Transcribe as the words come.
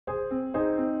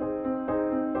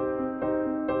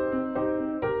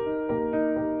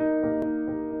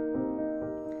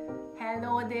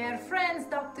there, friends,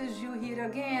 Dr. Zhu here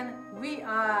again. We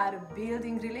are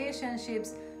building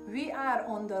relationships. We are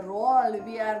on the roll.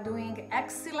 We are doing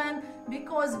excellent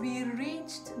because we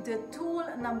reached the tool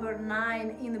number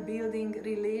 9 in building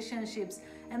relationships.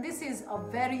 And this is a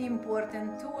very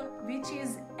important tool, which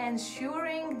is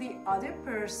ensuring the other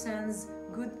person's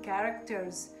good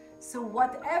characters. So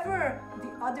whatever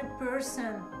the other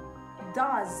person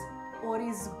does or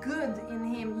is good in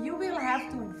him, you will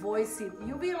have to voice it.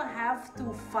 You will have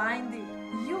to find it.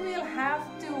 You will have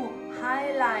to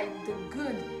highlight the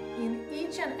good in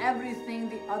each and everything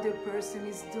the other person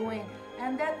is doing.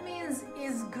 And that means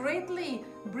is greatly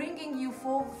bringing you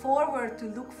forward to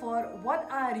look for what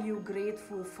are you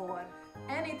grateful for.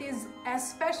 And it is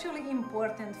especially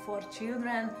important for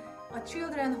children.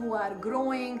 Children who are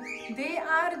growing, they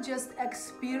are just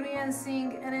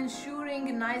experiencing and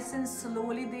ensuring nice and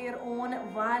slowly their own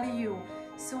value.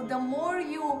 So the more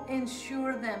you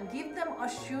ensure them, give them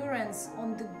assurance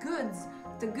on the goods,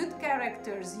 the good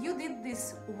characters, you did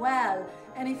this well,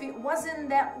 and if it wasn't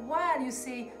that well, you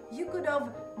say you could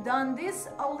have done this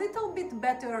a little bit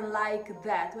better like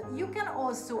that. But you can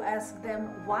also ask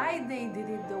them why they did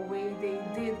it the way they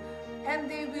did, and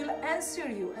they will answer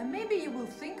you. And maybe you will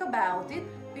think about it,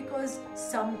 because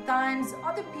sometimes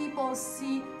other people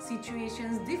see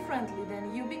situations differently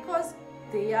than you because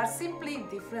they are simply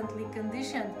differently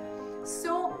conditioned.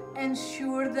 So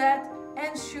ensure that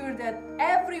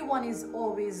everyone is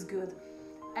always good.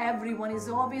 Everyone is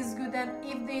always good, and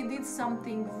if they did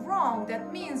something wrong,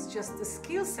 that means just the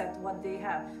skill set what they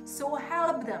have. So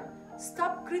help them.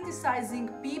 Stop criticizing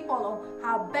people on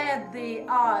how bad they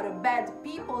are, bad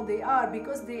people they are,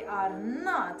 because they are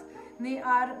not. They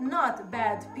are not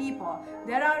bad people.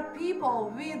 There are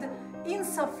people with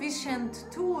insufficient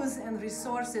tools and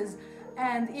resources.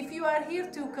 And if you are here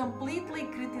to completely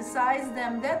criticize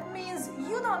them, that means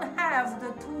you don't have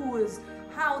the tools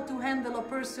how to handle a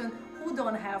person who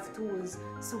don't have tools.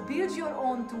 So build your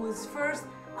own tools first.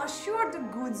 Assure the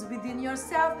goods within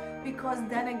yourself, because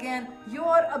then again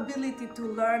your ability to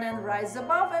learn and rise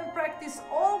above and practice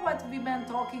all what we've been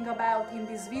talking about in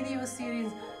this video series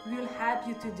will help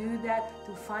you to do that,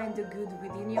 to find the good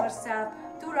within yourself,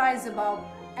 to rise above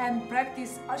and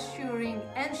practice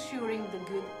ensuring the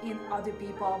good in other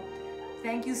people.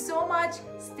 Thank you so much.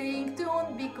 Staying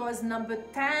tuned, because number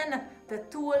 10, the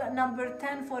tool number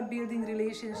 10 for building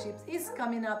relationships, is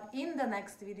coming up in the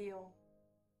next video.